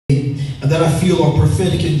that I feel are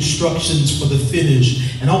prophetic instructions for the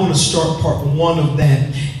finish. And I want to start part one of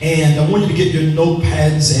that. And I want you to get your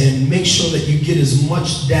notepads and make sure that you get as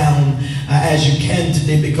much down as you can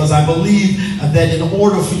today, because I believe that in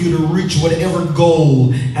order for you to reach whatever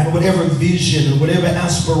goal and whatever vision and whatever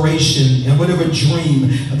aspiration and whatever dream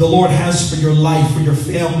the Lord has for your life, for your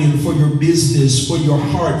family, and for your business, for your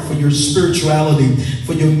heart, for your spirituality,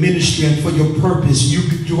 for your ministry, and for your purpose,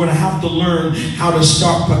 you're going to have to learn how to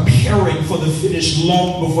start preparing for the finish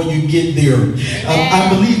long before you get there. I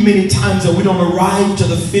believe many times that we don't arrive to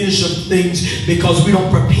the finish of things because we don't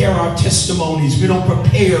prepare our testimonies. We don't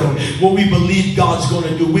prepare what we believe God's going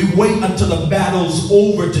to do. We wait until the battle's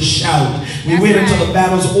over to shout. We wait until the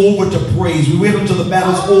battle's over to praise. We wait until the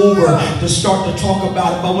battle's over to start to talk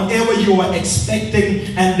about it. But whenever you are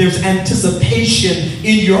expecting and there's anticipation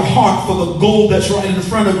in your heart for the goal that's right in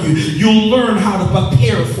front of you, you'll learn how to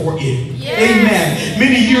prepare for it. Amen.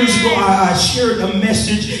 Many years ago, I shared a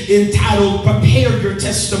message entitled "Prepare Your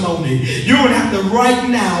Testimony." You're going to have to right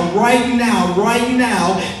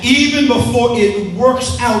now, even before it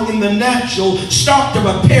works out in the natural, start to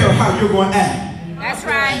prepare how you're going to act. That's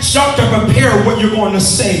right. Start to prepare what you're going to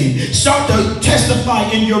say. Start to testify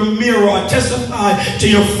in your mirror, or testify to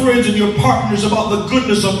your friends and your partners about the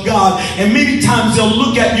goodness of God. And many times they'll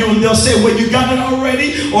look at you and they'll say, well, you got it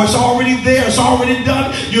already, or it's already there, it's already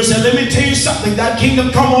done. You'll say, let me tell you something. That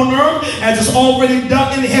kingdom come on earth as it's already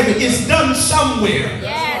done in heaven. It's done somewhere.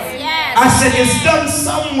 I said it's done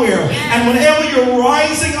somewhere. And whenever you're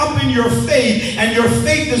rising up in your faith and your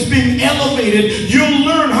faith is being elevated, you'll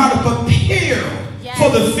learn how to prepare for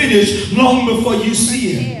the finish long before you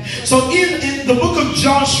see it. So in the book of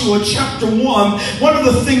Joshua chapter 1, one of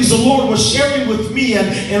the things the Lord was sharing with me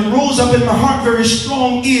and rose up in my heart very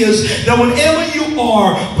strong is that whenever you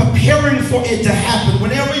are preparing for it to happen,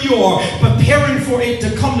 whenever you are preparing for it to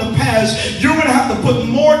come to pass, you're going to have to put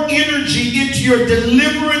more energy into your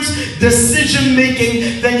deliverance decision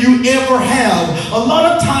making than you ever have. A lot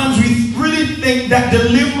of times we really think that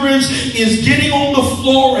deliverance is getting on the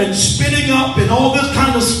floor and spitting up and all this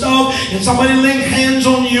kind of stuff and somebody laying hands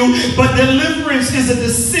on you. But deliverance is a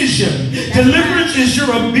decision. Deliverance is your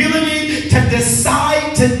ability to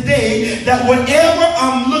decide today that whatever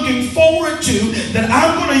I'm looking forward to, that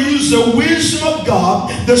I'm going to use the wisdom of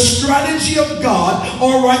God, the strategy of God,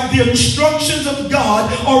 all right, the instructions of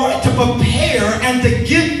God, all right, to prepare and to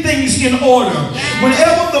get things in order.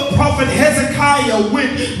 Whenever the prophet Hezekiah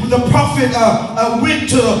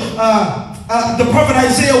the prophet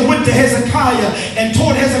Isaiah went to Hezekiah and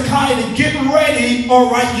told Hezekiah to get ready,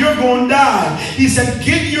 all right, you're going to die. He said,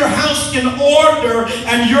 get your house in order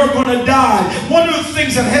and you're going to die. One of the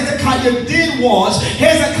things that Hezekiah did was,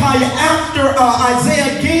 Hezekiah, after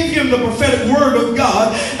Isaiah gave him the prophetic word of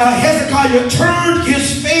God, Hezekiah turned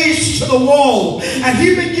his face to the wall and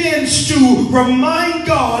he begins to remind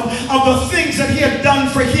God of the things that he had done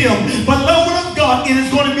for him. But Lord of God, it is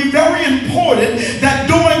going to be very important that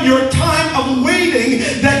during your time of waiting,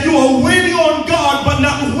 that you are waiting on God but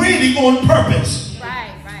not waiting on purpose.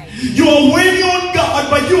 You are waiting on God,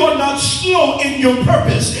 but you are not slow in your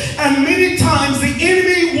purpose. And many times the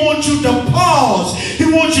enemy wants you to pause. He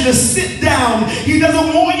wants you to sit down. He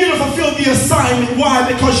doesn't want you to fulfill the assignment. Why?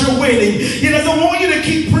 Because you're waiting. He doesn't want you to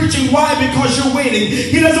keep preaching. Why? Because you're waiting.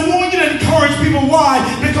 He doesn't want you to encourage people. Why?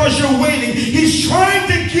 Because you're waiting. He's trying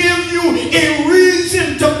to give you a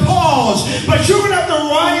reason to pause. But you're going to have to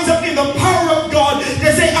rise up in the power of God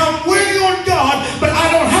and say, I'm waiting on God, but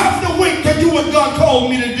I don't have to wait to do what God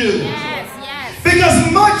called me to do.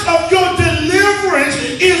 Because much of your deliverance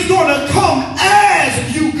is going to come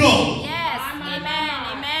as you go.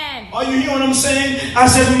 Are you hearing what I'm saying? I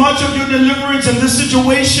said much of your deliverance in this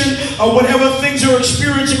situation or whatever things you're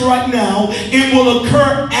experiencing right now, it will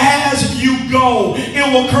occur as you go. It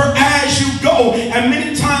will occur as you go. And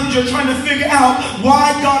many times you're trying to figure out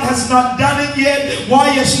why God has not done it yet,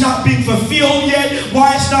 why it's not being fulfilled yet,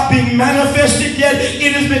 why it's not being manifested yet.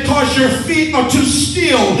 It is because your feet are too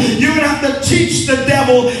still. You're going to have to teach the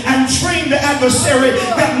devil and train the adversary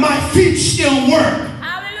that my feet still work.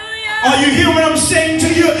 Are you hearing what I'm saying to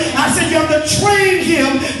you? I said you have to train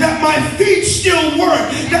him that my feet still work,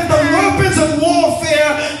 that the weapons of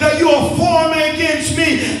warfare that you are forming against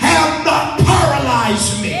me have not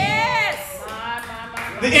paralyzed me.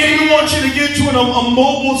 The enemy wants you to get to a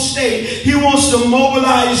mobile state. He wants to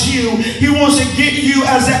mobilize you. He wants to get you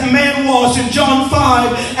as that man was in John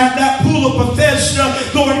 5 at that pool of Bethesda.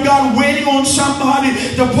 Lord God, waiting on somebody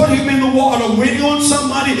to put him in the water, waiting on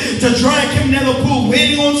somebody to drag him near the pool,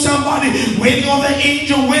 waiting on somebody, waiting on the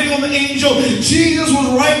angel, waiting on the angel. Jesus was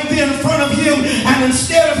right there in front of him, and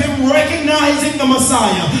instead of him recognizing the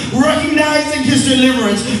Messiah, recognizing his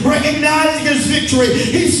deliverance, recognizing his victory,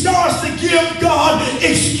 he starts to give God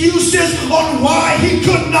excuses on why he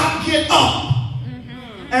could not get up.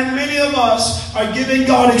 And many of us are giving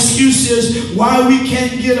God excuses why we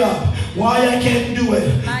can't get up, why I can't do it,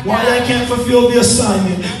 why I can't fulfill the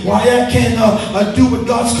assignment, why I can't do what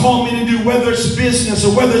God's called me to do, whether it's business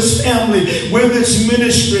or whether it's family, whether it's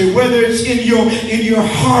ministry, whether it's in your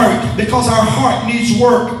heart, because our heart needs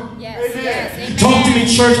work. Talk to me,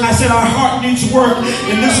 church. I said our heart needs work.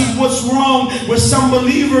 And this is what's wrong with some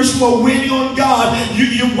believers who are waiting on God.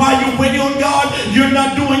 While you're waiting on God, you're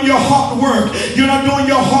not doing your heart work. You're not doing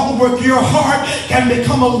your heart work. Your heart can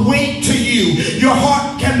become a weight to you. Your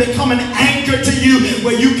heart can become an anchor to you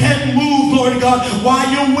where you can't move, Lord God. While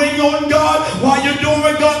you're waiting on God, while you're doing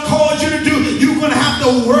what God calls you to do, you're going to have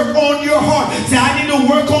to work on your heart. Say, I need to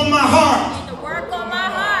work on my heart.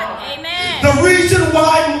 The reason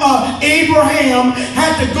why Abraham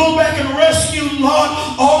had to go back and rescue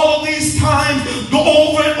Lot all of these times, go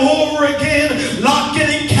over and over again, Lot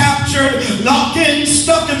getting captured, Lot getting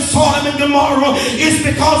stuck in Sodom and Gomorrah, is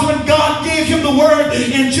because when God gave him the word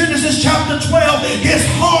in Genesis chapter 12, his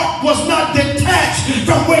heart was not detached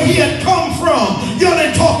from where he had come from. Y'all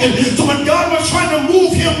ain't talking. So when God was trying to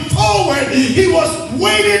move him forward, he was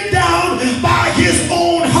weighted down by his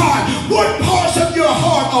own heart. What parts of your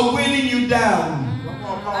heart are weighting you down?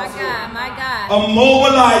 My God. Are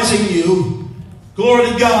mobilizing you,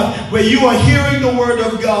 glory to God, where you are hearing the word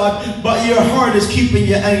of God, but your heart is keeping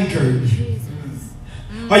you anchored.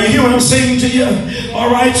 Are you hearing what I'm saying to you?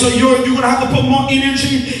 All right, so you're going to have to put more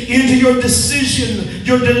energy into your decision,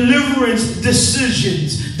 your deliverance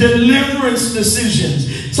decisions. Deliverance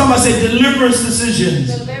decisions. Somebody say deliverance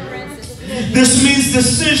decisions. This means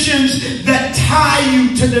decisions that tie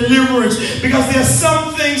you to deliverance, because there are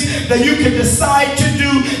some things that you can decide to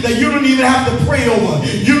do that you don't even have to pray over.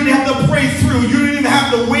 You don't have to pray through. You don't even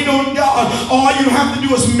have to wait on God. All you have to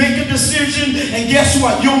do is make a decision, and guess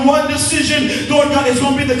what? Your one decision, Lord God, is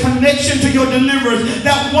going to be the connection to your deliverance.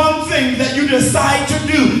 That one thing that you decide to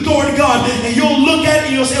do, Lord God, and you'll look at it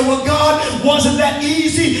and you'll say, well, God, wasn't that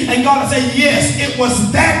easy? And God will say, yes, it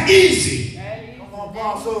was that easy. Come on,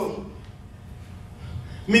 Apostle.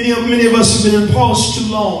 Many of us have been in pause too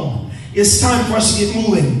long. It's time for us to get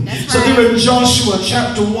moving. So there in Joshua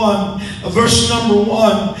chapter 1, verse number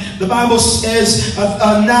 1, the Bible says,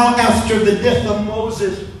 now after the death of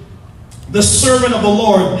Moses, the servant of the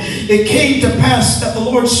Lord, it came to pass that the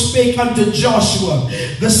Lord spake unto Joshua,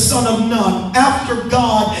 the son of Nun, after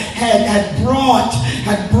God had brought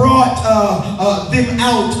them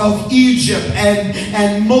out of Egypt,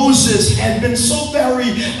 and Moses had been so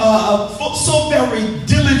very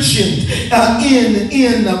diligent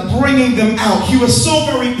in bringing them out. He was so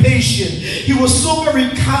very patient. He was so very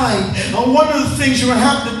kind. One of the things you're going to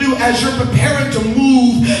have to do as you're preparing to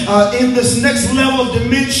move in this next level of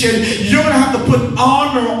dimension, you're going to have to put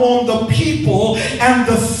honor on the people and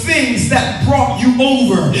the things that brought you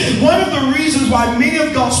over. One of the reasons why many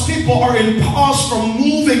of God's people are in pause from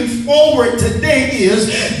moving forward today is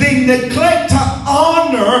they neglect to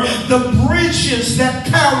honor the bridges that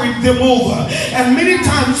carried them over. And many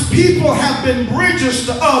times people have been bridges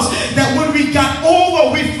to us that when we got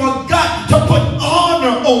over, we forgot to put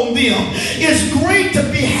honor on them. It's great to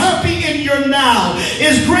be happy in your now.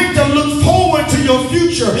 It's great to look forward to your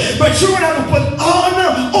future, but you're going to have to put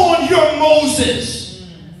honor on your Moses.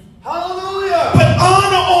 Hallelujah. Put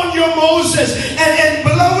honor on your Moses. And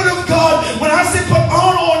beloved of God, when I say put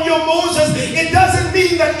honor on your Moses, it doesn't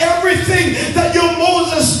mean that everything that your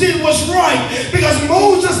Moses did was right, because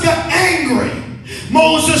Moses got angry.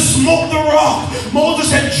 Moses smote the rock.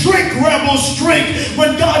 Moses had drink rebels drink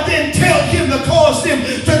when God didn't tell him to cause them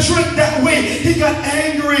to drink that way. He got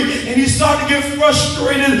angry and he started to get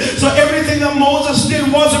frustrated. So everything that Moses did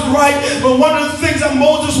wasn't right. But one of the things that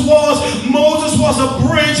Moses was a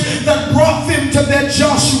bridge that brought them to that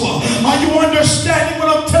Joshua. Are you understanding what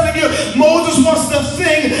I'm telling you? Moses was the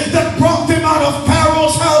thing that brought them out of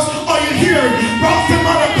Pharaoh's house. Are you hearing? Brought them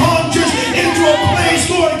out of bondage into a place,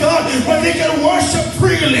 Lord God, where they could worship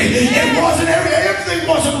freely. It wasn't everything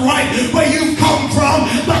wasn't right where you've come from,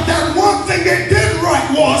 but that one thing they did right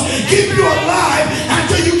was keep you alive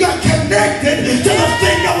until you got connected to the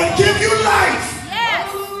thing that would give you life. Yes.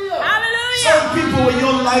 Hallelujah. Some people in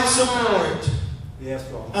your life, some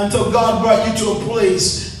until God brought you to a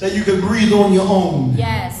place that you could breathe on your own.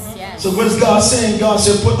 Yes, yes. So what is God saying? God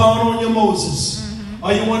said, put on your Moses.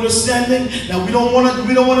 Are you understanding? Now we don't want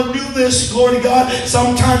to do this, glory to God,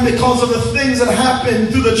 sometimes because of the things that happen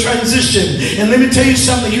through the transition. And let me tell you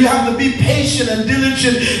something, you have to be patient and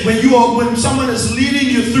diligent when someone is leading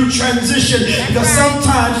you through transition, because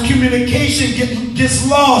sometimes communication gets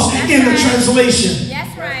lost in the translation.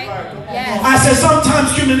 That's right. Yes. I said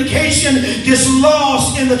sometimes communication gets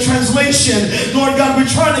lost in the translation. Lord God,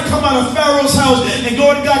 we're trying to come out of Pharaoh's house and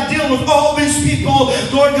Lord God deal with all these people.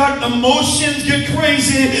 Lord God, emotions get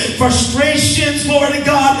crazy, frustrations, Lord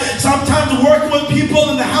God. Sometimes working with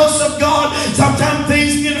people in the house of God, sometimes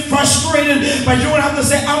things get frustrated, but you don't have to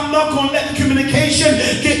say, I'm not going to let the communication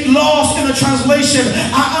get lost in the translation.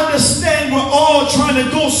 I understand we're all trying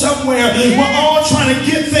to go somewhere. We're all trying to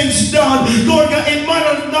get things done. Lord God, it might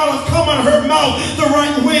not have come out of her mouth the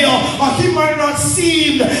right way, or he might not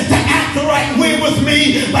seem to act the right way with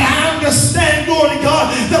me, but I understand, Lord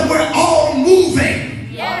God, that we're all moving.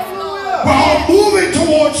 Yes, Lord. We're all moving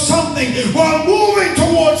towards something. We're all moving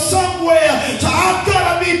towards somewhere. So I've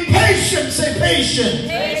got to be patient. Say patient.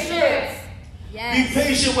 Patience. Yes. Be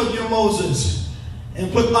patient with your Moses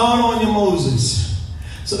and put honor on your Moses.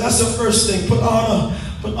 So that's the first thing. Put honor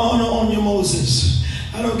on your Moses.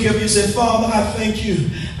 I don't care if you say, Father, I thank you.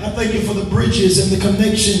 I thank you for the bridges and the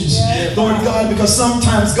connections, Lord God, because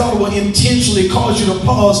sometimes God will intentionally cause you to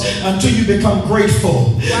pause until you become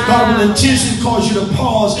grateful. Wow. God will intentionally cause you to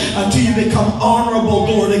pause until you become honorable,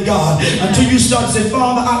 glory to God. Until you start to say,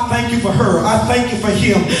 Father, I thank you for her. I thank you for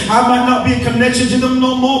him. I might not be in connection to them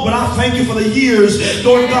no more, but I thank you for the years,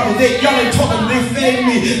 Lord God. Y'all ain't talking, they fed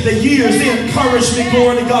me the years. They encouraged me,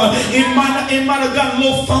 glory to God. It might have gotten a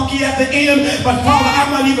little funky at the end, but Father, I'm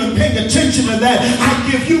not even paying attention to that. I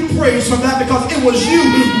give you praise for that because it was you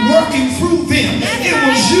working through them. It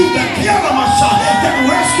was you that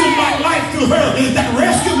rescued my life through her, that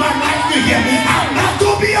rescued my life through him. I'm not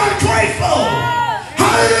going to be ungrateful.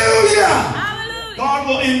 Hallelujah. God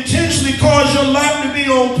will intentionally cause your life to be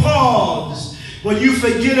on pause when you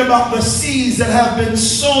forget about the seeds that have been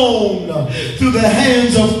sown through the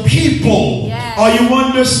hands of people. Yes. Are you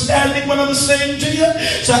understanding what I'm saying to you?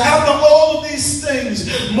 So after all of these things,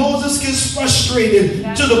 Moses gets frustrated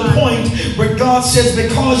to the point where God says,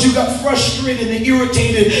 because you got frustrated and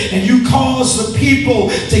irritated and you caused the people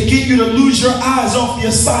to get you to lose your eyes off the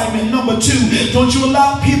assignment. Number two, don't you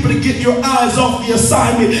allow people to get your eyes off the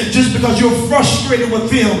assignment just because you're frustrated with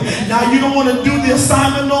them. Now you don't want to do the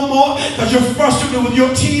assignment no more because you're frustrated with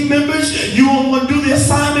your team members. You don't want to do the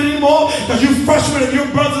assignment anymore because you're frustrated with your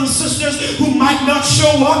brothers and sisters who might not show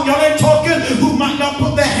up. Y'all ain't talking, who might not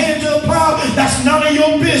put their hand to the plow. That's none of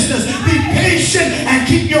your business. Be patient and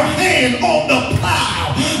keep your hand on the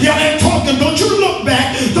plow. Y'all ain't talking. Don't you look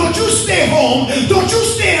back. Don't you stay home. Don't you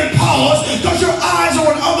stay in pause because your eyes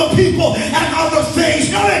are on other people and other things.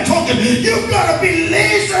 Y'all ain't talking. You've got to be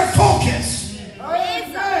laser focused.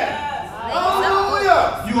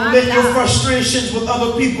 You will let your frustrations with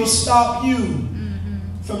other people stop you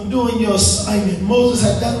from doing your assignment. Moses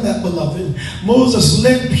had done that, beloved. Moses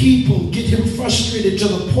let people get him frustrated to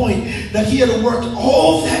the point that he had worked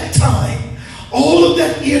all that time, all of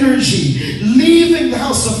that energy, leaving the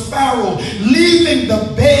house of Pharaoh, leaving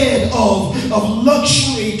the bed of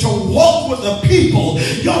luxury to walk with the people.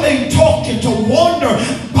 Y'all ain't talking, to wander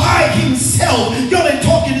by himself. Y'all ain't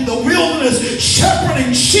talking in the wilderness,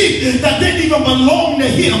 shepherding sheep that didn't even belong to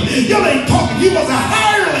him. Y'all ain't talking, he was a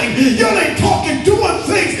hireling. Y'all ain't talking, doing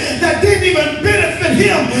things that didn't even benefit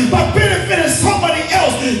him, but benefited somebody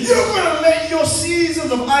else. You're going to let your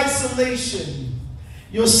seasons of isolation,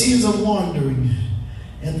 your seasons of wandering,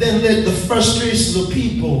 and then let the frustrations of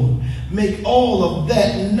people make all of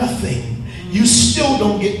that nothing. You still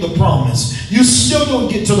don't get the promise. You still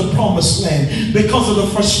don't get to the promised land because of the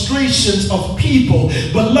frustrations of people.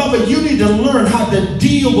 Beloved, you need to learn how to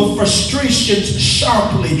deal with frustrations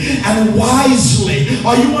sharply and wisely.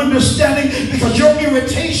 Are you understanding? Because your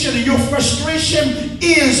irritation and your frustration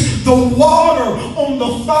is the water on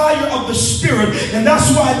the fire of the Spirit. And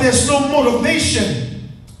that's why there's no motivation.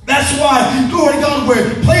 That's why, glory to God,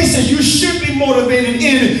 where places you should be motivated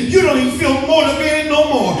in, you don't even feel motivated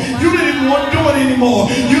no more. You don't even want to do it anymore.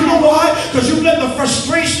 You know why? Because you let the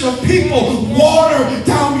frustration of people water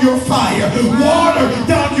down your fire, water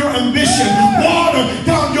down your ambition, water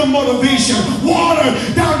down your motivation, water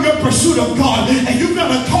down your pursuit of God. And you're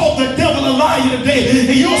going to call the devil a liar today.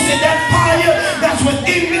 And you'll say, that fire that's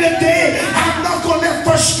within me today, I'm not going to let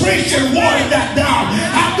frustration water that down.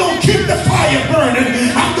 I'm going to keep the fire burning.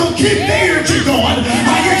 I'm going to keep the energy going.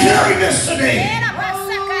 Are you hearing this today?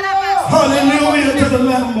 Hallelujah to the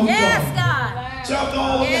Lamb of Yes, God. God. So after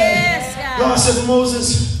all of Yes, that, God. God said to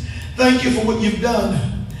Moses, thank you for what you've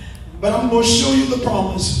done, but I'm going to show you the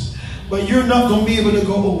promise, but you're not going to be able to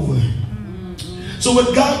go over. So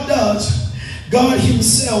what God does, God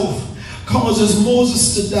himself causes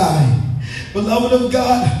Moses to die. Beloved of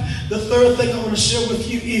God, the third thing I want to share with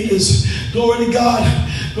you is, glory to God,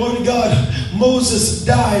 Moses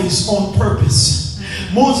dies on purpose.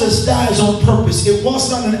 Moses dies on purpose. It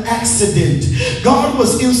was not an accident. God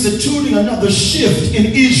was instituting another shift in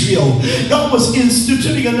Israel. God was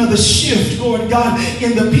instituting another shift, glory to God,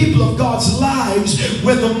 in the people of God's lives,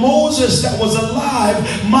 where the Moses that was alive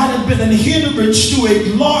might have been a hindrance to a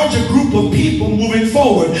larger group of people moving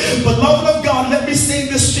forward. Beloved of God, let me say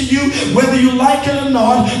this to you, whether you like it or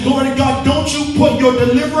not, glory to God, don't you put your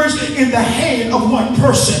deliverance in the hand of one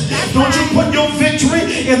person. Don't you put your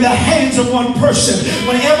victory in the hands of one person.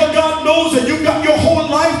 Whenever God knows that you've got your whole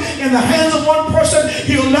life in the hands of one person,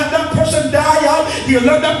 he'll let that person die out. He'll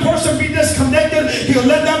let that person be disconnected. He'll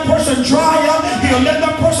let that person dry out. He'll let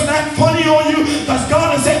that person act funny on you, because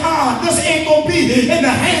God will say, this ain't going to be in the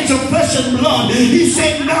hands of flesh and blood. He's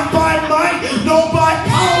saying, not by might, no by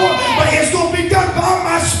power, but it's going to be done by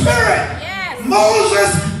my spirit. Yes. Moses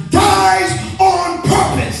dies on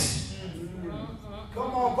purpose.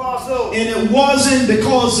 And it wasn't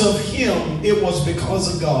because of him, it was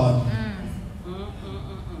because of God.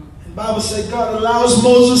 The Bible says God allows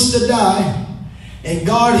Moses to die, and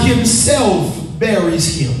God himself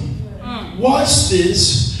buries him. Watch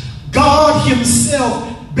this. God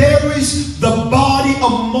himself buries the body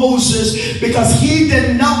of Moses because he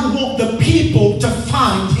did not want the people to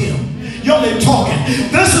find him. Y'all ain't talking.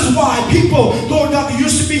 This is why people, Lord God, they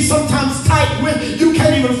used to be sometimes tight with, you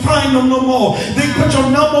can't even find them no more. They put your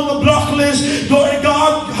number on the block list. Lord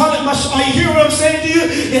God, are you hear what I'm saying to you?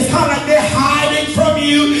 It's kind of like they're hiding from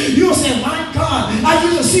you. You'll say, my God, I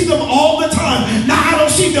used to see them all the time. Now I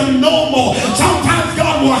don't see them no more. Sometimes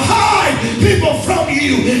God will hide people from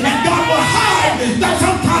you. And God will hide that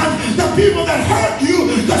sometimes the people that hurt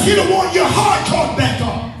you, because he don't want your heart caught back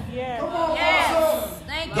up.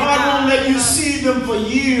 God won't let you see them for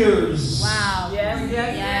years. Wow.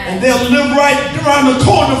 And they'll live right around the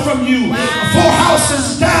corner from you. Wow. 4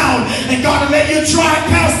 houses down. And God will let you drive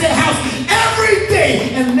past their house every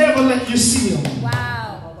day and never let you see them.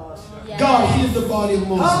 Wow. God hid the body of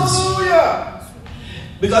Moses. Hallelujah.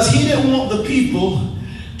 Because he didn't want the people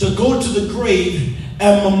to go to the grave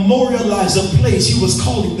and memorialize a place he was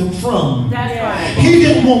calling them from. That's right. He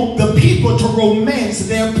didn't want the people to romance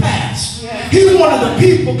their past. Yeah. He wanted the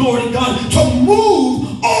people, glory to God, to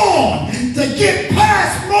move on, to get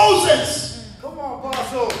past Moses. Come on,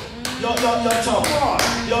 Apostle. Y'all talk.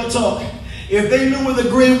 Y'all talk. If they knew where the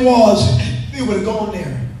grave was, they would have gone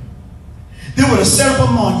there. They would have set up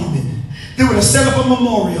a monument. They would have set up a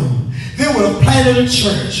memorial. They would have planted a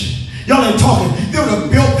church. Y'all ain't talking. They would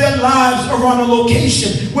have built their lives around a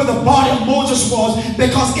location where the body of Moses was,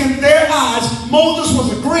 because in their eyes, Moses was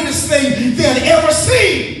the greatest thing they had ever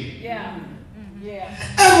seen. Yeah.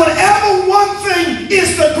 And whenever one thing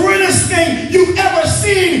is the greatest thing you've ever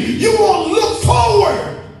seen, you will look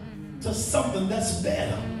forward to something that's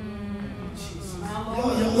better.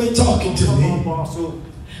 Y'all ain't talking to me.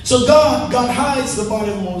 So God hides the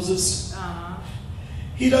body of Moses.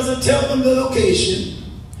 He doesn't tell them the location.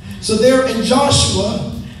 So there in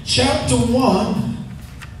Joshua chapter 1,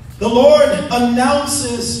 the Lord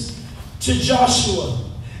announces to Joshua.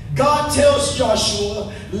 God tells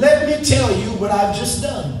Joshua, let me tell you what I've just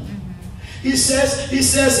done. He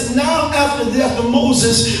says, now after the death of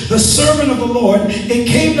Moses, the servant of the Lord, it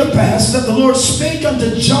came to pass that the Lord spake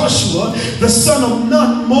unto Joshua, the son of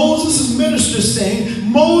Nun, Moses' minister,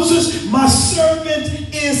 saying, Moses, my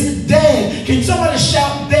servant, is dead. Can somebody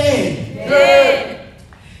shout dead? Dead.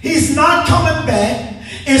 He's not coming back.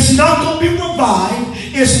 It's not going to be revived.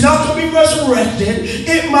 It's not going to be resurrected.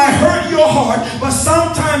 It might hurt your heart, but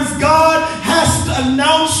sometimes God has to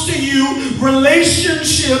announce to you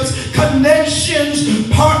relationships, connections,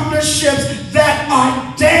 partnerships that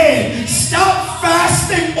are dead. Stop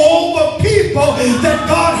fasting over people that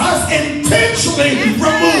God has intentionally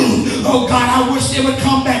removed. Oh God, I wish they would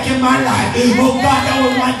come back in my life. Oh God, that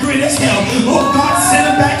was my greatest help. Oh God,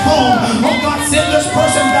 send them back home. Oh God, send this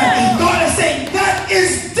person back. God is saying that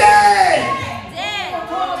is dead.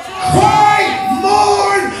 Cry,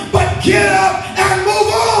 mourn, but get up and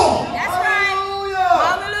move on. That's right.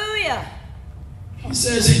 Hallelujah. He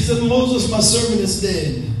said, Moses, my servant, is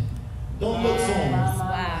dead. Don't look for him.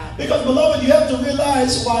 Wow. Because, beloved, you have to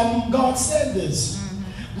realize why God said this.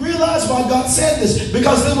 Realize why God said this.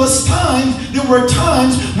 Because there were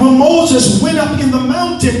times when Moses went up in the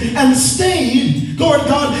mountain and stayed, Lord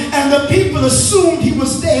God, and the people assumed he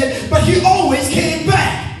was dead, but he always came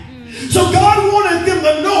back. So God wanted them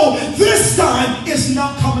to know this time it's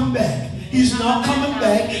not coming back. He's not coming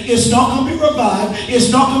back. It's not going to be revived.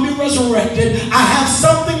 It's not going to be resurrected. I have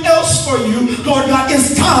something else for you. Lord God,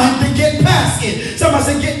 it's time to get past it. Somebody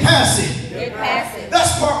say, get past it. Get past it.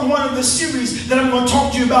 That's part one of the series that I'm going to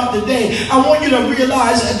talk to you about today. I want you to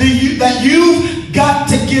realize that you've got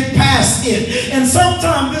to get past it. And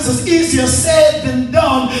sometimes this is easier said than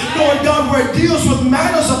done, Lord God, where it deals with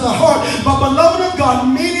matters of the heart. But beloved of God,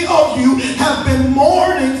 many of you have been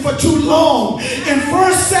mourning for too long. In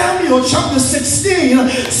 1 Samuel chapter 16,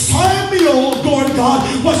 Samuel, Lord God,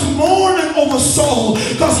 was mourning over Saul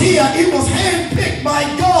because he was handpicked by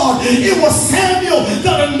God. It was Samuel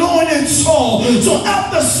that anointed Saul. So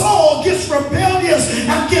after Saul gets rebellious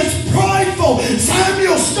and gets prideful,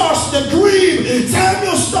 Samuel starts to grieve.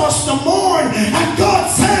 Samuel starts to mourn, and God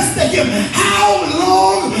says to him, how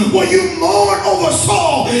long will you mourn over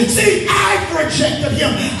Saul? See, I've rejected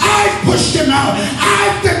him. I've pushed him out.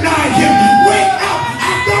 I've denied him. Wake up.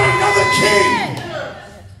 I've got another king.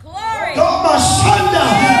 Glory. God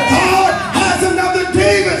has another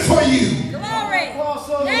David for you. Glory.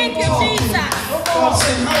 Thank you, Jesus. God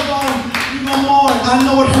said, how long you gonna mourn? I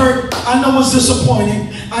know it hurt. I know it's disappointing.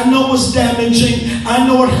 I know it's damaging. I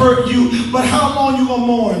know it hurt you. But how long you gonna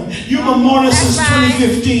mourn? You've been mourning since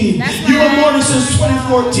 2015. You've been mourning since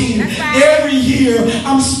 2014. Every year,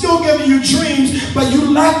 I'm still giving you dreams, but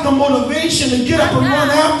you lack the motivation to get up and run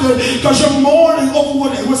after it because you're mourning over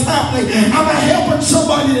what was happening. I'm helping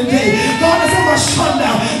somebody today. God is in my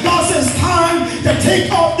shutdown. God says it's time to take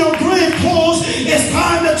off your grave clothes. It's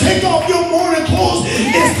time to take off your mourning clothes.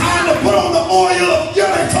 It's time to put on the oil of joy,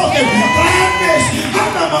 talking gladness.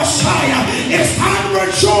 I'm the Messiah. It's time to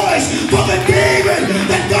rejoice for the David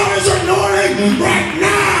that God is anointing right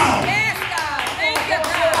now. Yes, God. Thank you,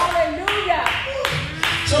 God. Hallelujah.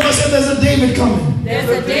 Somebody said there's a David coming. There's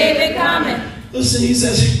a David coming. Listen, he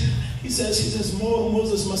says,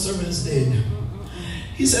 Moses, my servant, is dead.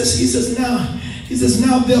 He says,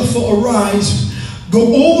 now therefore arise,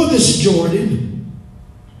 go over this Jordan,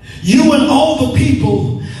 you and all the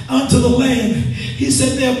people unto the land. He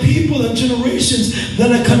said there are people and generations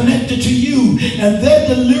that are connected to you, and their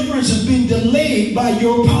deliverance is being delayed by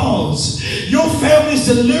your pause. Your family's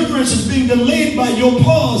deliverance is being delayed by your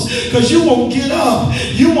pause because you won't get up.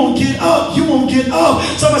 You won't get up. You won't get up.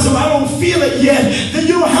 Somebody said, well, I don't feel it yet. Then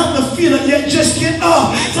you don't have to feel it yet. Just get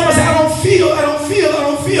up. Somebody said, I don't feel.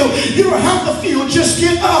 You don't have to feel. Just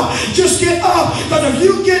get up. Just get up. Because if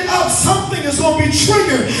you get up, something is going to be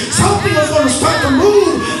triggered. Something is going to start to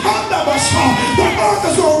move. The earth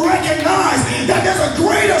is going to recognize that there's a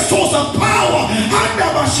greater source of power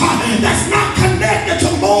that's not connected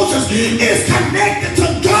to Moses. It's connected to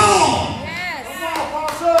God. Yes.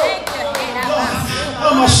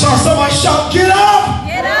 Somebody shout, get up.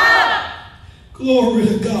 Get up. Glory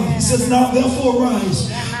to God. He says, now therefore arise.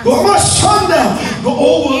 Go over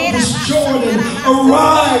this Jordan.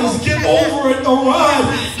 Arise. Get over it.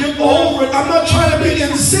 Arise. Get over it. I'm not trying to be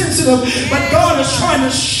insensitive, but God is trying to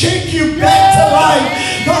shake you back to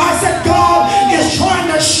life. God said God is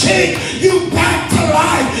trying to shake you back to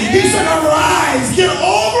life. He said, arise. Get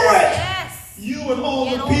over it. You and all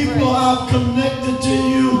the people I've connected to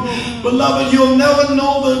you. Beloved, you'll never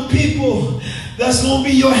know the people that's going to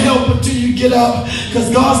be your help until you get up. Because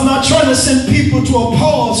God's not trying to send people to a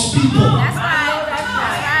pause people. That's right. That's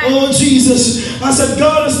right. Oh, Jesus. I said,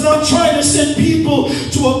 God is not trying to send people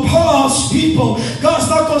to a pause people. God's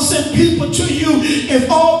not going to send people to you if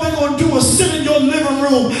all they're going to do is sit in your living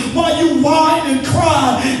room while you whine and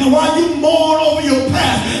cry and while you mourn over your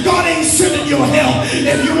past. God ain't sending your help.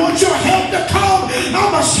 If you want your help to come,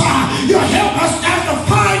 I'm a sign. Your help has to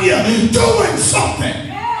find you doing something.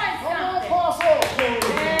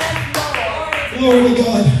 Glory to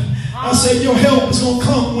God. I said your help is going to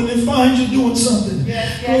come when they find you doing something.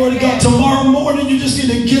 Glory to God. Tomorrow morning you just need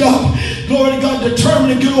to get up. Glory to God.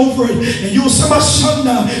 Determined to get over it. And you'll start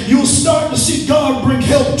to see God bring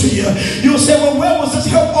help to you. You'll say, well, where was this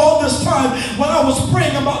help all this time when I was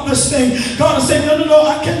praying about this thing? God is saying, no,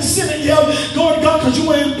 I can't sit and yell. Glory to God, because you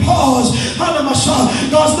were in pause.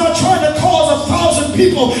 God's not trying to cause 1,000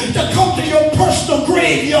 people to come to your personal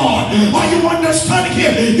graveyard. Are you understanding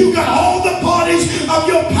here? You got all the bodies of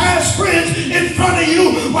your past friends in front of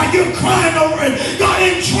you while you're crying over it. God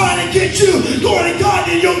ain't trying to get you, glory to God,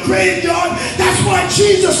 in your graveyard. That's why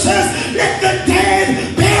Jesus says, let the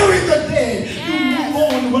dead bury the dead. You move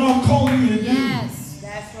on to what I'm calling you to do. Yes,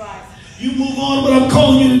 that's right. You You move on what I'm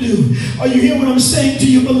calling you to do. Are you hearing what I'm saying to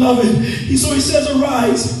you, beloved? So he says,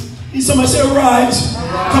 arise. Somebody say, arise.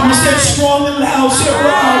 Come and say it strong and loud. Say,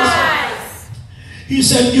 arise. He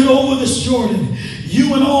said, get over this Jordan,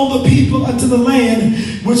 you and all the people unto the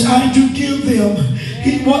land which I do give them.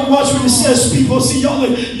 Watch what it says, people. See, y'all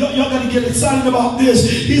got to get excited about this.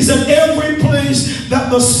 He said, every place that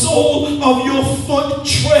the sole of your foot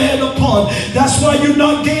tread upon. That's why you're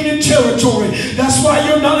not gaining territory. That's why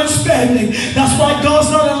you're not expanding. That's why God's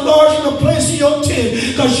not enlarging the place of your tent,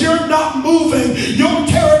 because you're not moving. Your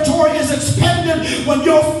territory is expanded when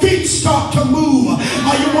your feet start to move.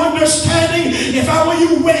 Are you understanding? If I were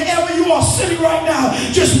you, wherever you are sitting right now,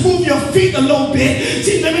 just move your feet a little bit.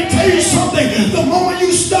 See, let me tell you something. The moment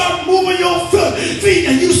you start moving your feet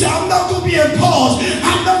and you say, I'm not going to be in pause,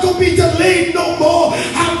 I'm not going to be delayed no more,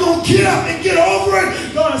 I'm going to get up and get over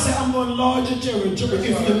it. God said, I'm going to enlarge your territory. If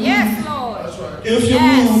you move, yes, Lord. That's right. If you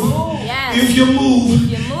move, yes. if you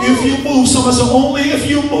move, if you move. Somebody said, only if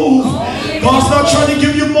you move. God's not trying to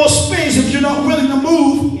give you more space if you're not willing to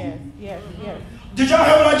move. Yes. Did y'all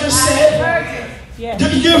hear what I just said? Yes.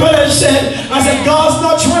 Did you hear what I said? I said, God's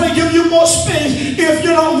not trying to give you more space if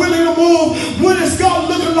you're not willing to move. What is God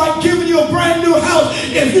looking like giving you a brand new house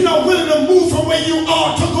if you're not willing to move from where you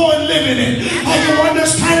are to go and live in it? Are you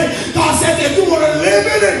understanding? God said, if you want to live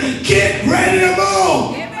in it, get ready to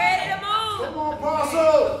move. Get ready to move. Come on,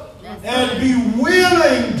 Apostle. And be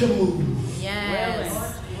willing to move.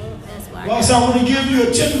 Yes. God said, I want to give you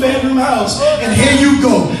a 10-bedroom house. And here you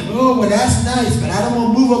go. Oh, well, that's nice, but I don't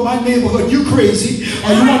want to move up my neighborhood. You crazy.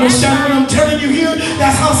 Are you understanding what I'm telling you here?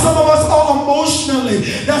 That's how some of us are emotionally.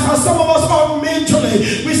 That's how some of us are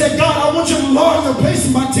mentally. We say, God, I want you to enlarge the place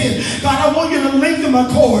in my tent. God, I want you to lengthen my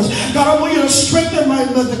cords. God, I want you to strengthen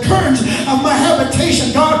the curtains of my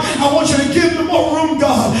habitation. God, I want you to give me more room,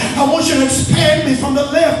 God. I want you to expand me from the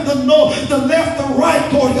left, the north, the left, the right,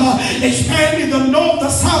 Lord God. Expand me the north,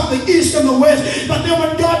 the south, the east, and the west. But then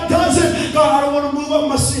when God does it, God, I don't want to move up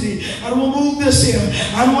my city. I don't want to move this here.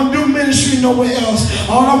 I don't want to do ministry nowhere else.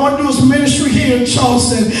 All I want to do is ministry here in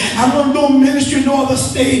Charleston. I don't want to do ministry in no other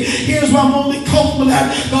state. Here's where I'm only comfortable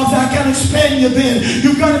at. God said, I can't expand you then.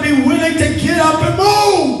 You've got to be willing to get up and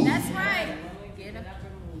move. That's right. Get up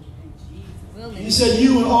and move. He said,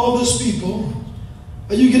 you and all these people,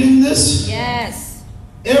 are you getting this? Yes.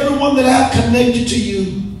 Everyone that I've connected to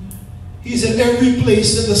you, he said, every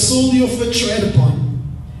place that the sole of your foot tread upon,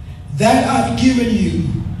 that I've given you,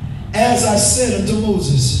 as I said unto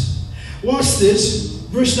Moses. Watch this,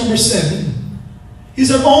 verse number 7. He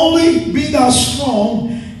said, only be thou strong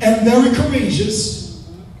and very courageous,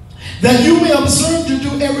 that you may observe to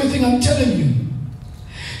do everything I'm telling you.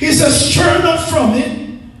 He says, turn not from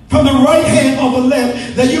it, from the right hand or the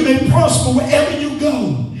left, that you may prosper wherever you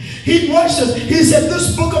go. He watches. He said,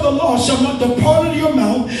 this book of the law shall not depart out of your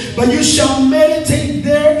mouth, but you shall meditate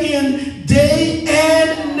therein day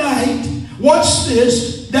and night. Watch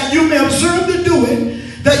this, that you may observe to do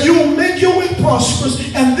it, that you will make your way prosperous,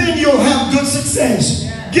 and then you'll have good success.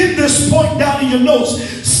 Yeah. Get this point down in your notes.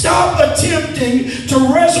 Stop attempting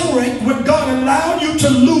to resurrect what God allowed you to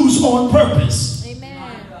lose on purpose.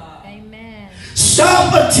 Amen.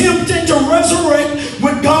 Stop attempting to resurrect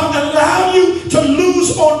what God allowed you to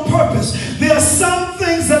lose on purpose. There are some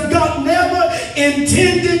things that God never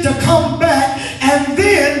intended to come back, and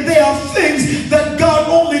then there are things that God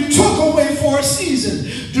only took away for a season.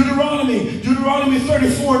 Deuteronomy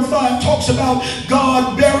 34:5 talks about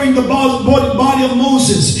God burying the body of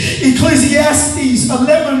Moses. Ecclesiastes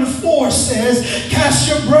 11:4 says, cast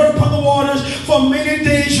your bread upon the waters, for many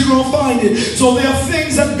days you're going to find it. So there are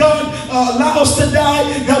things that God allows to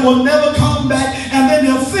die that will never come back, and then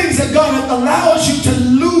there are things that God allows you to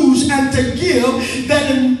lose and to give that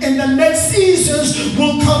in the next seasons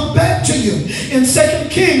will come back to you. In 2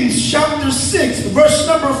 Kings chapter 6 verse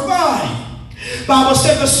number 5, Bible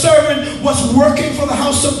said the servant was working for the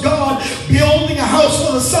house of God, building a house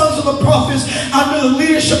for the sons of the prophets under the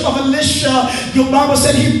leadership of Elisha. The Bible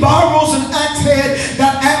said he borrows an axe head.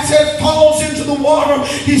 That axe head falls into the water.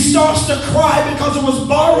 He starts to cry because it was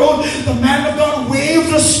borrowed. The man of God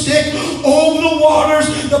waves a stick over the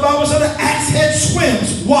waters. The Bible said the axe head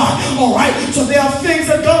swims. Why? All right. So there are things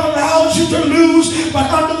that God allows you to lose, but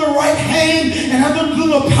under the right hand and under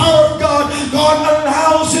the power of God, God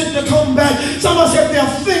allows it to come back. Someone said there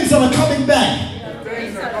are things that are coming back.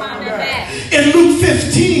 In Luke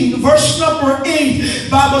 15, verse number 8,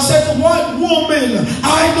 Bible says, what woman,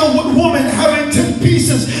 I know what woman having 10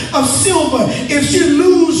 pieces of silver, if she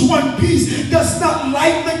lose one piece, does not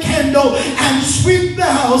light the candle and sweep the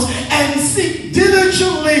house and seek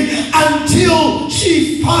diligently until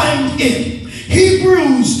she find it.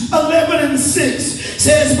 Hebrews 11:6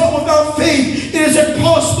 says, but without faith it is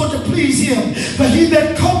impossible to please him. But he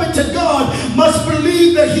that cometh to God must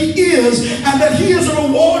believe that he is, and that he is a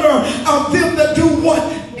rewarder of them that do what?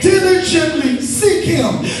 Diligently seek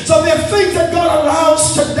him. So there are things that God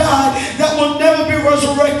allows to die that will never be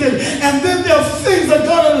resurrected. And then there are things that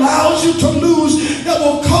God allows you to lose that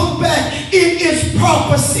will come back in its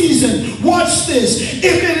proper season. Watch this.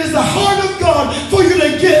 If it is the heart of God for you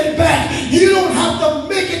to get it back, you don't have to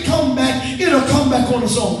make it come back. It'll come back on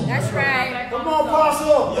its own. That's right. Come on,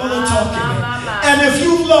 Apostle. Y'all are talking. And if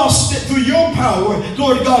you lost it through your power,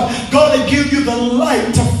 Lord God, God will give you the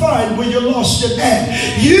light to find where you lost it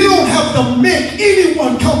at. You don't have to make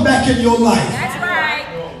anyone come back in your life. That's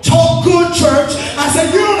right. Talk good, church. I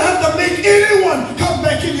said you don't have to make anyone come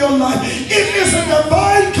back in your life. It is a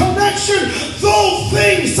divine connection. Though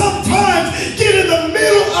things sometimes get in the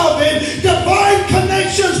middle of it, divine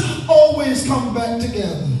connections always come back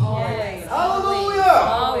together. Always. Hallelujah.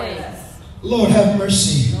 Always. Lord have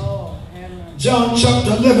mercy. John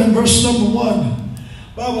chapter 11 verse number 1.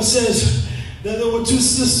 Bible says that there were two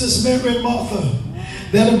sisters, Mary and Martha.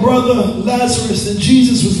 They had a brother, Lazarus, and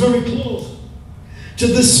Jesus was very close to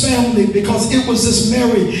this family because it was this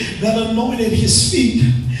Mary that anointed his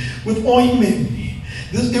feet with ointment.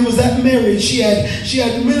 It was that Mary. She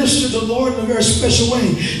had ministered to the Lord in a very special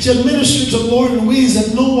way. She had ministered to the Lord in ways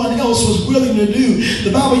that no one else was willing to do.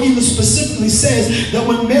 The Bible even specifically says that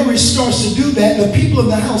when Mary starts to do that, the people in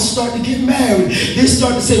the house start to get married. They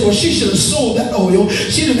start to say, well, she should have sold that oil.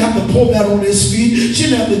 She didn't have to pour that on his feet. She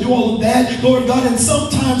didn't have to do all of that. Lord God, and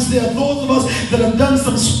sometimes there are those of us that have done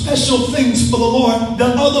some special things for the Lord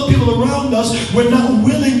that other people around us were not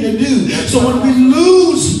willing to do. So when we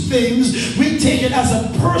lose things, we take it as a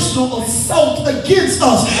personal assault against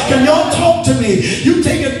us. Can y'all talk to me? You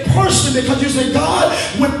take it personally because you say, God,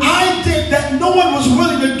 when I did that, no one was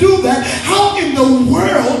willing to do that. How in the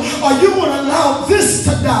world are you going to allow this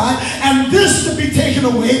to die and this to be taken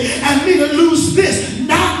away and me to lose this?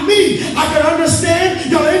 Not me. I can understand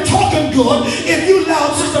y'all ain't talking good if you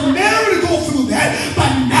allowed Sister Mary to go through that, but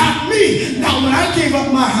not me. Now when I gave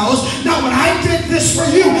up my house, now when I did this for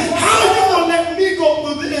you, how are you going to let me go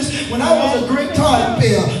through this when I was a great tithe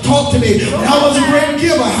payer? Talk to me. When I was a great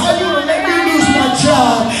giver, how are you going to let me lose my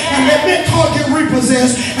job and let my car get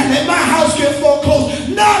repossessed and let my house get foreclosed?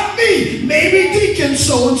 Not me. Maybe deacon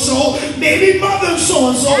so-and-so, maybe mother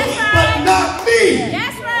so-and-so, but not me.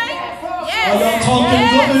 That's right. Are y'all talking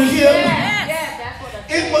good in here? Yes.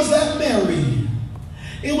 It was that Mary.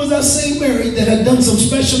 It was that same Mary that had done some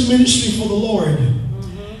special ministry for the Lord.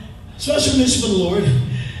 Special ministry for the Lord.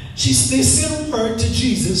 They sent a word to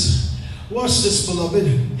Jesus. Watch this,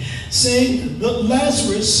 beloved. Saying that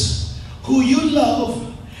Lazarus, who you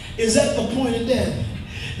love, is at the point of death.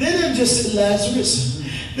 They didn't just say Lazarus.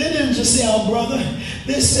 They didn't just say our brother.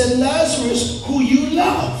 They said Lazarus, who you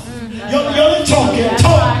love. Y'all ain't talking. That's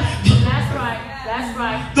right. That's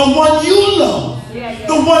right. The one you love.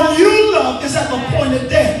 The one you love is at the point of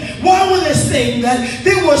death. Why were they saying that?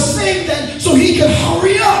 They were saying that so he could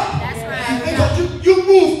hurry up. That's right. Because you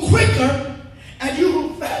move quicker and you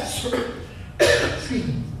move faster.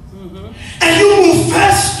 And you move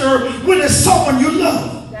faster when it's someone you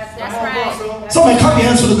love. That's right. Somebody clap your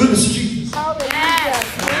hands for the goodness of Jesus. Yes.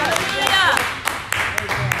 Hallelujah.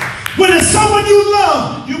 When it's someone you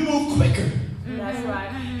love, you move quicker. That's right.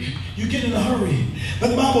 You get in a hurry. But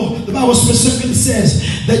the Bible specifically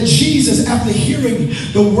says that Jesus, after hearing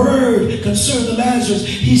the word concerning Lazarus,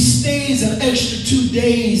 he stays an extra 2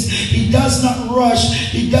 days. He does not rush.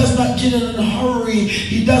 He does not get in a hurry.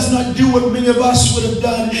 He does not do what many of us would have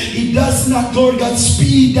done. He does not, Lord God,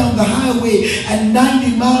 speed down the highway at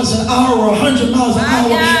 90 miles an hour or 100 miles an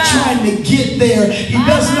hour trying to get there. He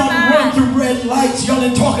does not run through red lights, y'all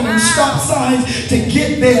ain't talking on stop signs to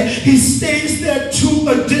get there. He stays there 2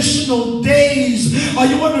 additional days. Are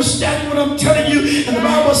you understanding what I'm telling you? And the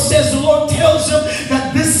Bible says, the Lord tells him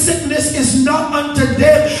that this sickness is not unto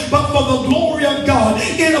death, but for the glory of God.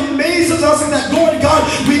 It amazes us in that glory to God.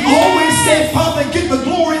 We always say, Father, get the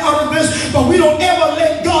glory out of this, but we don't ever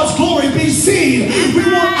let God's glory be seen. We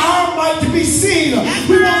want our might to be seen.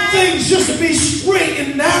 We want things just to be straight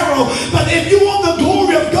and narrow. But if you want the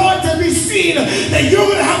glory of God to be seen, then you're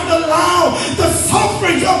going to have to allow the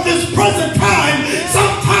sufferings of this present time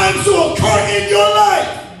sometimes to occur in your life.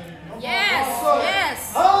 Yes.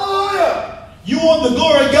 Hallelujah. You want the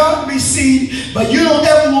glory of God to be seen, but you don't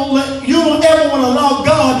ever want to allow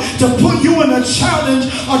God to put you in a challenge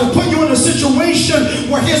or to put you in a situation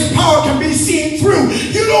where his power can be seen through.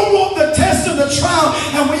 You don't want the test and the trial,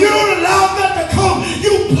 and when you don't allow that to come,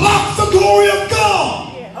 you block the glory of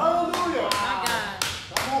God. Hallelujah.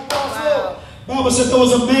 Bible said there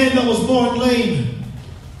was a man that was born lame.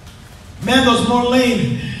 Man that was born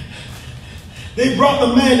lame. They brought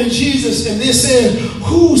the man to Jesus and they said,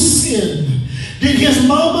 who sinned? Did his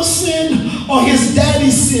mama sin or his daddy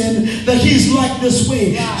sin that he's like this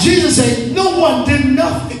way? Wow. Jesus said, no one did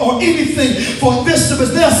nothing or anything for this to be.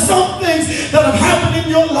 There are some things that have happened in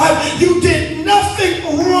your life. You did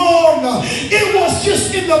nothing wrong. It was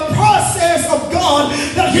just in the process of God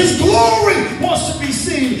that his glory wants to be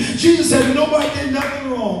seen. Jesus said, nobody did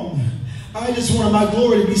nothing wrong. I just wanted my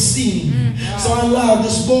glory to be seen. So I allowed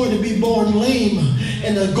this boy to be born lame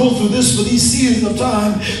and to go through this for these seasons of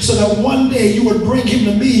time so that one day you would bring him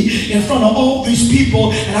to me in front of all these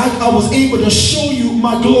people and I was able to show you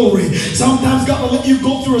my glory. Sometimes God will let you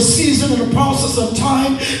go through a season and a process of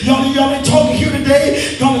time. Y'all ain't talking here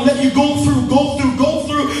today. God will let you go through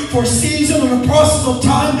for a season and a process of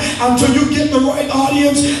time until you get the right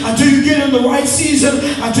audience, until you get in the right season,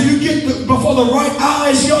 until you get before the right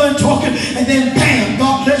eyes. Y'all ain't talking. And then bam,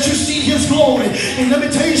 God lets you see his glory. And let me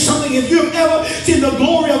tell you something, if you've ever seen the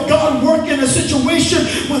glory of God work in a situation,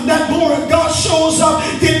 when that glory of God shows up,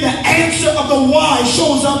 then the answer of the why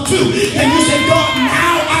shows up too. And you say, God,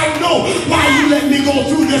 now I know why you let me go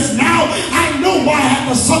through this. Now I know why I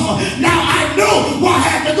have to suffer. Now I know why I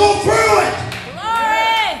have to go through it.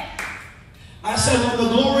 Glory. I said when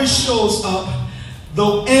the glory shows up, the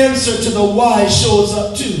answer to the why shows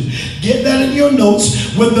up too. Get that in your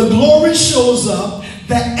notes. When the glory shows up,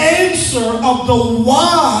 the answer of the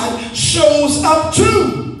why shows up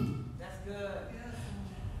too. That's good.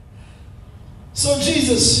 So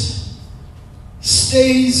Jesus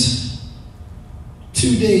stays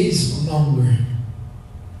 2 days longer.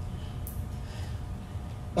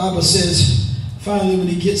 Bible says, finally when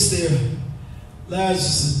he gets there,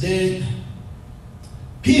 Lazarus is dead.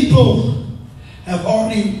 People have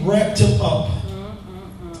already wrapped him up,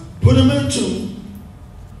 put him in a tomb,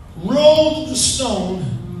 rolled the stone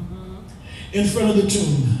in front of the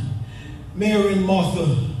tomb. Mary and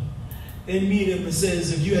Martha, they meet him and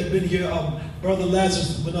says, if you had been here, our brother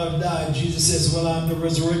Lazarus would not have died. Jesus says, well, I'm the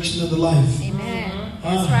resurrection of the life. Amen.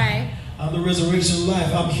 That's right. I'm the resurrection of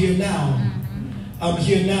life. I'm here now. I'm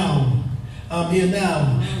here now. I'm here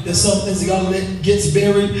now. There's some things that God gets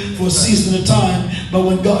buried for a season of time, but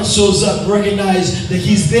when God shows up, recognize that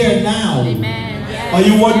he's there now. Amen. Yes. Are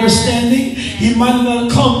you understanding? He might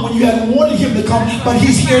not come when you hadn't wanted him to come, but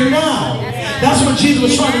he's here now. That's what Jesus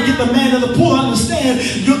was trying to get the man in the pool to understand.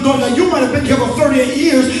 You might have been here for 38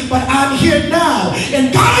 years, but I'm here now.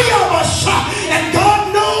 And God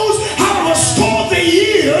knows how to restore the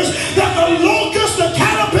years that the locust, the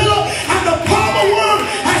caterpillar, and the palmer worm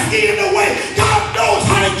has eaten away. God knows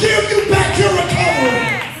how to give you back your recovery.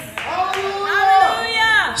 Yes.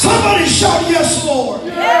 Hallelujah. Somebody shout, yes, Lord.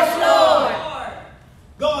 Yes, Lord.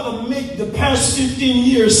 God will make the past 15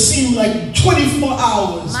 years seem like 24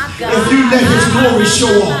 hours if you let his glory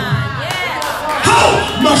show up. Yes.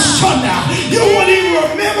 How much fun now? You won't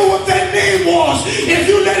even remember what that name was if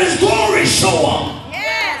you let his glory show up.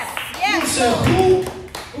 Yes. Yes. You say,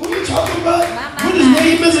 who are you talking about? What his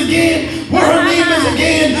name is again? What her name is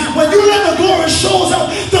again? When you let the glory shows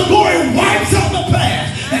up, the glory wipes out the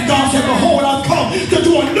past. And God said, behold, I've come to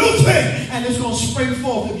do a new thing. And it's going to spring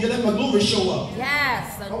forth if you let my glory show up.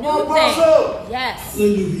 Yes, a new thing. Yes.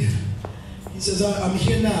 Hallelujah. He says, I'm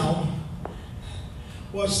here now.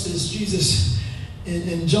 Watch this. Jesus,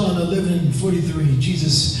 in John 11:43,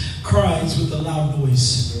 Jesus cries with a loud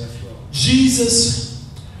voice. Jesus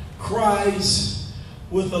cries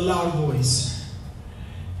with a loud voice.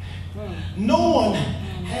 No one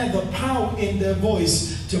had the power in their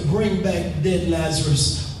voice to bring back dead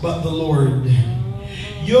Lazarus but the Lord.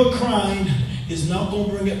 Your crying is not going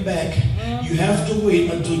to bring it back. You have to wait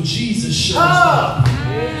until Jesus shows up.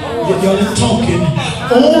 Y'all ain't talking.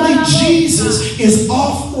 Only Jesus is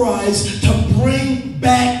authorized to bring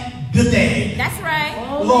back the dead. That's right.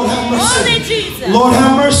 Lord have mercy. Only Jesus. Lord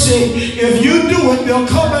have mercy. If you do it, they'll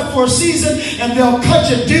come back for a season and they'll cut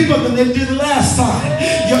you deeper than they did last time.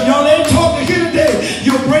 Y'all ain't talking here today.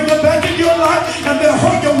 You'll bring them back in your life and they'll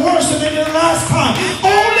hurt you worse than they did last time.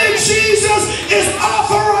 Only Jesus is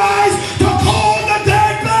authorized to call the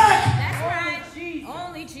dead back. That's right.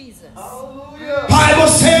 Only Jesus. Hallelujah. Bible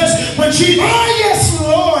says when Jesus, yes,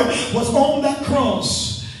 Lord, was on that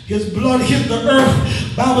cross, his blood hit the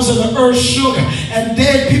earth. Bible says the earth shook and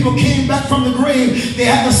dead people came back from the grave. They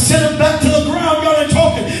had to send them back to the ground. Y'all ain't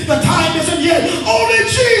talking. The time isn't yet. Only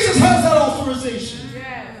Jesus has that authorization.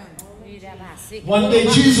 One day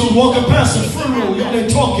Jesus was walking past the funeral. Y'all ain't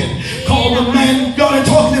talking. Called the man. Y'all ain't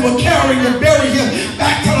talking. They were carrying and burying him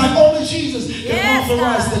back to like only Jesus can Yes,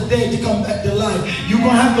 authorize God. the dead to come back to life. You're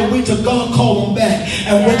going to have to wait till God call them back.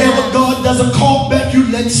 And whenever God doesn't call back, you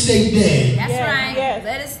let it stay dead. That's Yes, right. yes.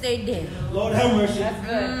 Let it stay dead. Lord have mercy. That's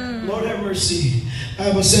good. Lord have mercy. The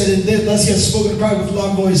Bible said, and then thus he had spoken, cried with a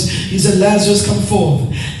loud voice. He said, Lazarus, come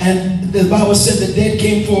forth. And the Bible said the dead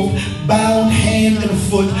came forth, bound hand and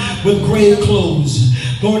foot with grave clothes.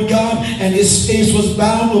 Lord God, and his face was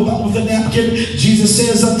bound about with a napkin. Jesus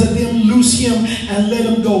says unto them, loose him and let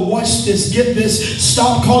him go. Watch this, get this.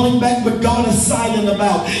 Stop calling back what God is silent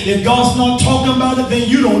about. If God's not talking about it, then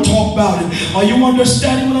you don't talk about it. Are you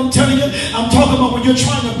understanding what I'm telling you? I'm talking about when you're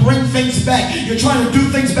trying to bring things back. You're trying to do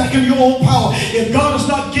things back in your own power. If God is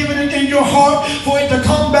not giving it in your heart for it to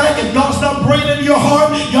come back, if God's not bringing it in your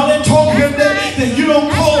heart, y'all ain't talking that, then you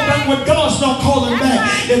don't call back what God's not calling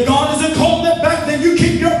back. If God isn't calling it back, then you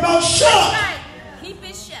keep your mouth shut. Right. Keep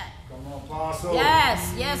it shut. Come on, Apostle.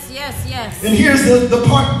 Yes, yes, yes, yes. And here's the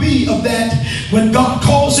part B of that. When God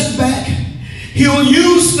calls it back, he'll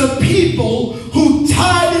use the people who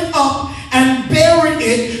tied it up and buried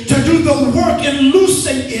it to do the work in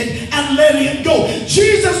loosing it and letting it go.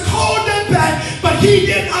 Jesus called them back, but he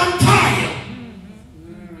didn't untie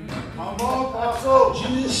it. Come on, Apostle.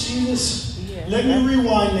 Jesus, let me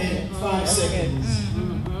rewind that 5 seconds.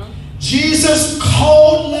 Jesus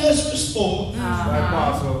called Lazarus forth, Right,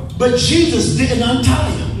 Apostle. but Jesus didn't untie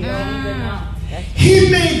him. Yes, He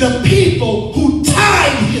made the people who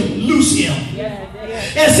tied him loose him. yes.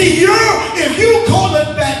 And see, if you call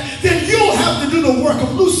it back, then you'll have to do the work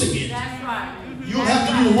of loosing it. That's right. You'll have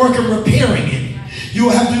to do the work of repairing it. You'll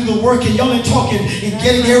have to do the work, and y'all ain't talking and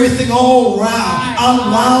getting everything all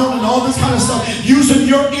unwound and all this kind of stuff. Using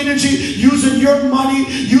your energy, using your money,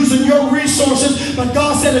 using your resources. But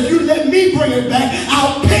God said, if you let me bring it back,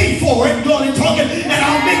 I'll pay for it. Y'all ain't talking, and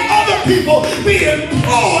I'll make other people be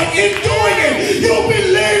employed in doing it. You'll be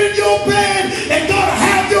laying in your bed, and God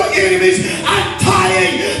have your enemies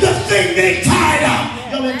untying the thing they tied up.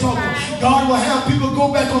 Y'all ain't talking. God will have people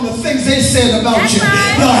go back on the things they said about you.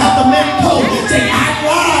 They'll have to make post say, I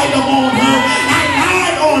lied on her. I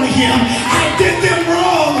lied on him. I did them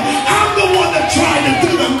wrong. I'm the one that tried to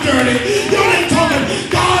do them dirty. Y'all ain't talking.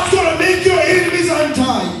 God's going to make your enemies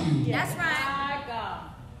untie you. That's right. My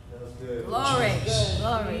God. That's good. Glory.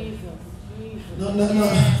 Glory. No.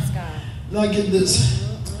 Yes, God. Now get this.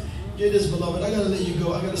 Get this, beloved. I got to let you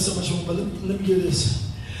go. I got so much more, but let me get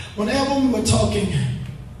this. Whenever we were talking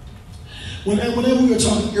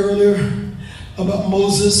earlier about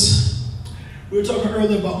Moses,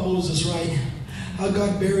 right? How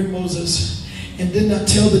God buried Moses and did not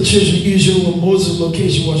tell the children of Israel what Moses'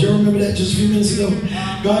 location was. You remember that just a few minutes ago?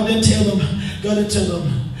 God didn't tell them.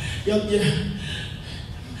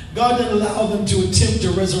 God didn't allow them to attempt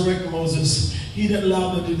to resurrect Moses. He didn't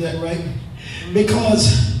allow them to do that, right?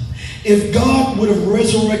 Because if God would have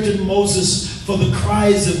resurrected Moses for the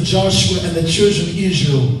cries of Joshua and the children of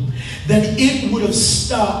Israel, then it would have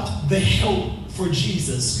stopped the help for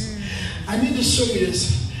Jesus. I need to show you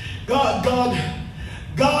this. God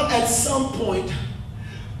at some point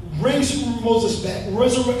brings Moses back,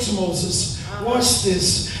 resurrects Moses. Watch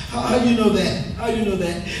this. How do you know that? How do you know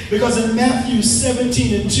that? Because in Matthew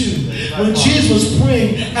 17 and 2, when Jesus was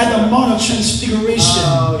praying at the Mount of Transfiguration,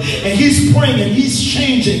 and he's praying and he's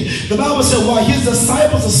changing, the Bible said while his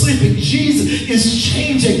disciples are sleeping, Jesus is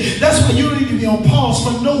changing. That's why you don't need to be on pause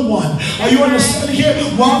for no one. Are you understanding here?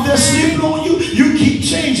 While they're sleeping on you, you keep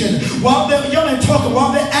changing. While y'all ain't talking,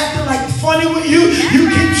 while they're acting like funny with you, you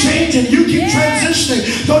keep changing, you keep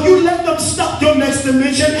transitioning. Don't you let them stop your next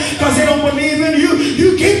dimension because they don't believe in you.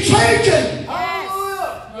 You keep changing.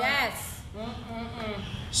 Yes.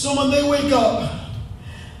 So when they wake up,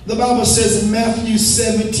 the Bible says in Matthew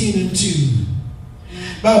 17 and 2,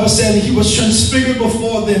 the Bible said he was transfigured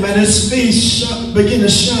before them, and his face began to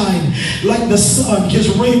shine like the sun. His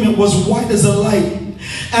raiment was white as a light.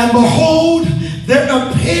 And behold, there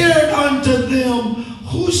appeared unto them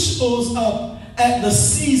who shows up at the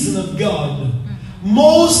season of God,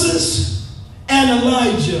 Moses and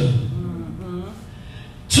Elijah.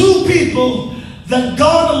 Two people that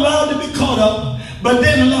God allowed to be caught up, but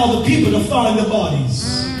didn't allow the people to find the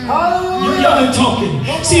bodies. Y'all ain't talking.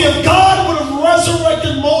 See, if God would have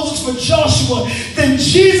resurrected Moses for Joshua, then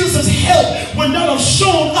Jesus' help would not have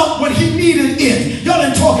shown up when he needed it. Y'all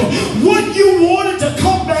ain't talking. What you wanted to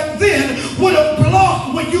come back then would have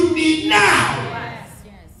blocked what you need now.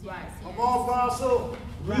 Come on, Apostle.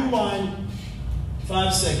 Rewind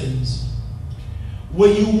 5 seconds.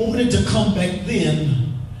 What you wanted to come back then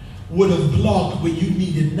would have blocked what you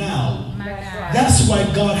needed now. That's why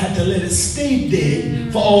God had to let it stay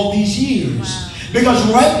dead for all these years. Because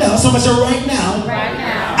right now, somebody said right now,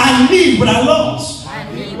 I I need what I lost.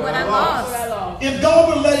 I need what I lost. If God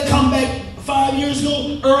would have let it come back 5 years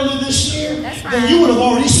ago, early this year, That's then right. you would have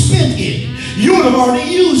already spent it. You would have already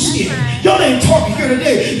used it. right. Y'all ain't talking here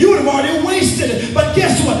today. You would have already wasted it. But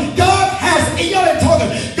guess what? God has, y'all ain't talking,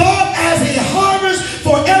 God has a harvest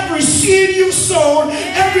for every seed you've sown,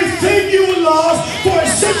 everything you lost, for a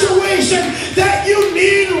situation that you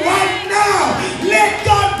need right now. Let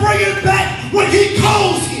God bring it back when he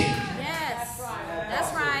calls it. Yes.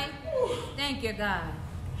 That's right. Thank you, God.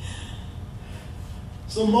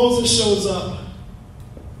 So Moses shows up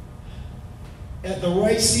at the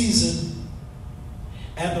right season,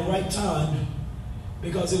 at the right time,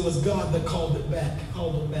 because it was God that called it back,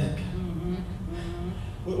 called him back.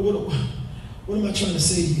 What am I trying to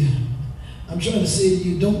say to you? I'm trying to say to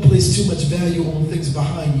you, don't place too much value on things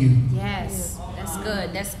behind you Yes. That's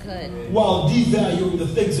good. That's good. while devaluing the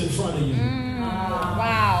things in front of you.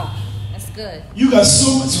 Wow. That's good. You got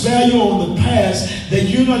so much value on the past that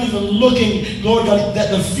you're not even looking, Lord God,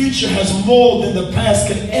 that the future has more than the past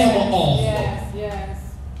can ever offer.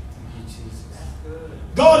 Yes.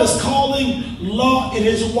 God is calling Lot and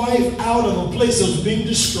his wife out of a place of being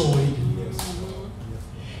destroyed.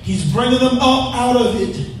 He's bringing them up out of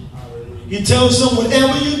it. He tells them,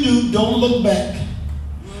 whatever you do, don't look back.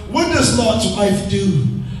 What does Lot's wife do?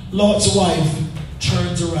 Lot's wife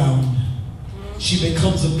turns around. She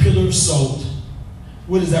becomes a pillar of salt.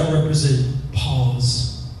 What does that represent?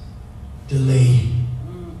 Pause, delay,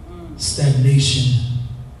 stagnation.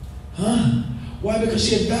 Huh? Why? Because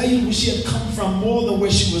she had valued where she had come from more than where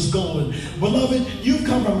she was going. Beloved, you've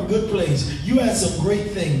come from a good place. You had some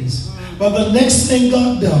great things. But the next thing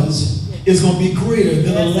God does is going to be greater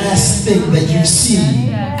than the last thing that you've seen.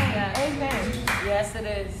 Amen. Yes, it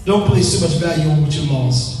is. Don't place too much value on what you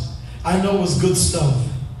lost. I know it was good stuff.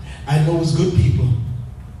 I know it was good people.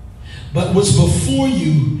 But what's before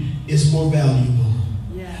you is more valuable.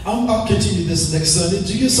 I'll continue this next Sunday. Did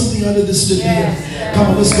you get something out of this today? Yes. Come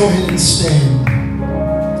on, let's go ahead and stand.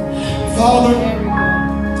 Father,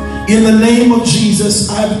 in the name of Jesus,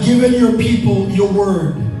 I've given your people your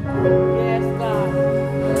word. Yes,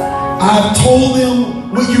 God. I've told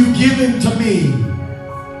them what you've given to me.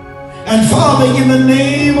 And Father, in the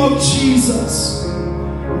name of Jesus,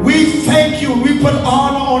 we thank you. We put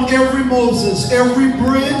honor on every Moses, every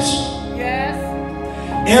bridge, Yes.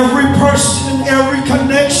 every person, every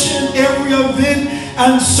connection, every event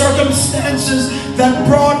and circumstances that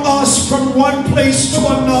brought us from one place to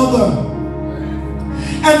another.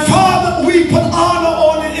 And Father, we put honor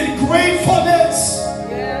on it in gratefulness,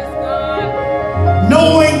 Yes, God.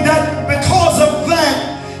 knowing that because of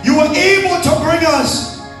that, you were able to bring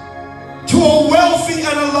us to a wealthy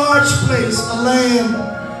and a large place, a land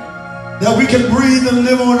that we can breathe and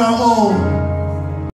live on our own.